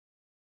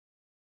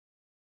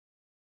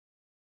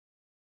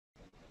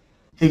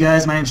Hey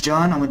guys, my name's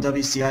John. I'm with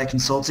WCI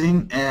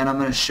Consulting, and I'm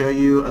going to show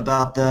you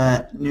about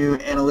the new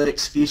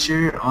analytics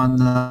feature on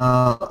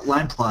the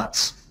line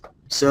plots.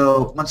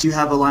 So once you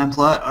have a line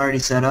plot already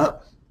set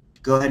up,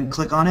 go ahead and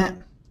click on it,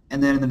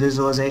 and then in the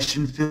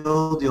visualization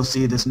field you'll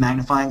see this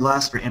magnifying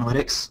glass for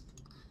analytics.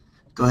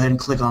 Go ahead and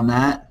click on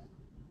that.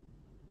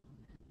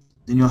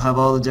 Then you'll have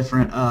all the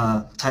different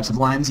types of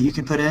lines that you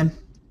can put in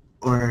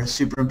or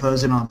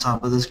superimpose it on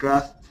top of this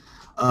graph.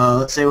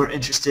 Let's say we're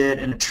interested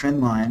in a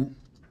trend line.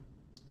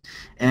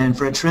 And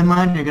for a trend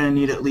line, you're going to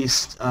need at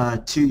least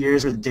 2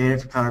 years worth of data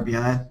for Power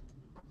BI.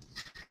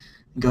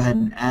 Go ahead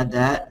and add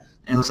that.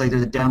 And it looks like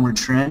there's a downward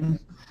trend.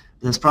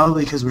 That's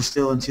probably because we're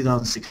still in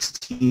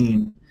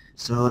 2016.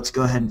 So let's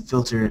go ahead and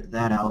filter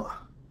that out.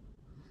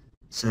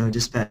 So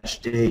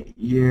dispatch date,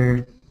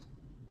 year.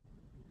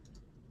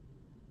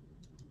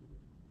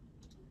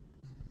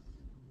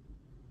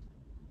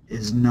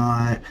 Is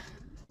not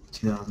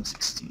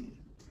 2016.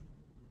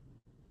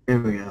 There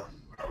we go.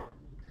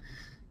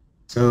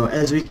 So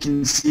as we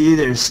can see,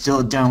 there's still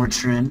a downward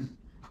trend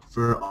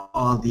for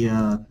all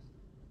the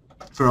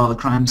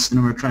crimes, the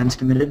number of crimes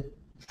committed.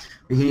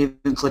 We can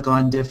even click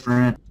on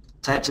different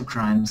types of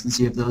crimes and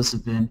see if those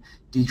have been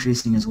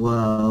decreasing as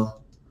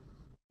well.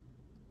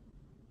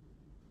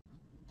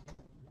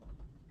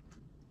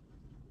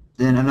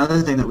 Then another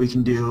thing that we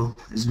can do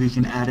is we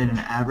can add in an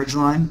average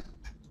line,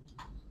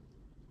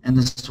 and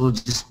this will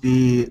just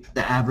be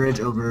the average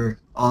over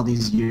all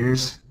these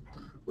years,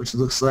 which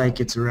looks like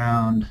it's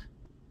around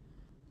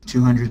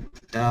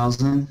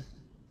 200,000.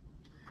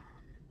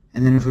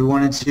 And then if we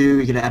wanted to,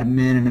 we could add a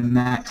min and a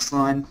max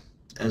line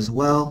as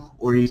well,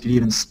 or you could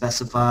even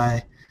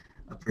specify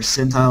a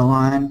percentile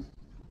line.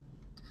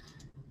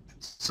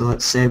 So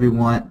let's say we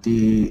want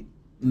the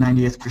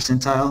 90th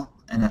percentile,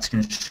 and that's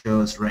going to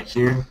show us right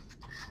here.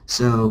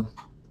 So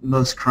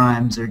most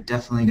crimes are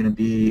definitely going to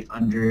be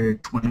under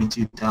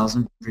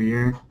 22,000 per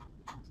year.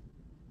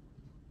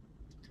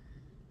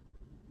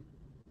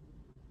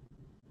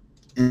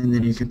 And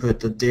then you can put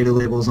the data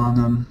labels on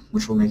them,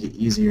 which will make it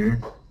easier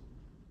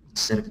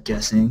instead of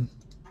guessing.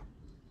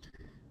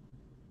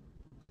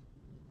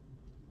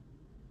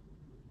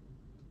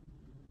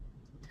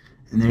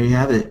 And there you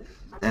have it.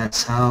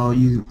 That's how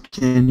you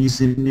can use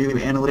the new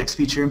analytics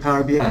feature in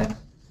Power BI.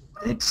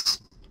 Thanks.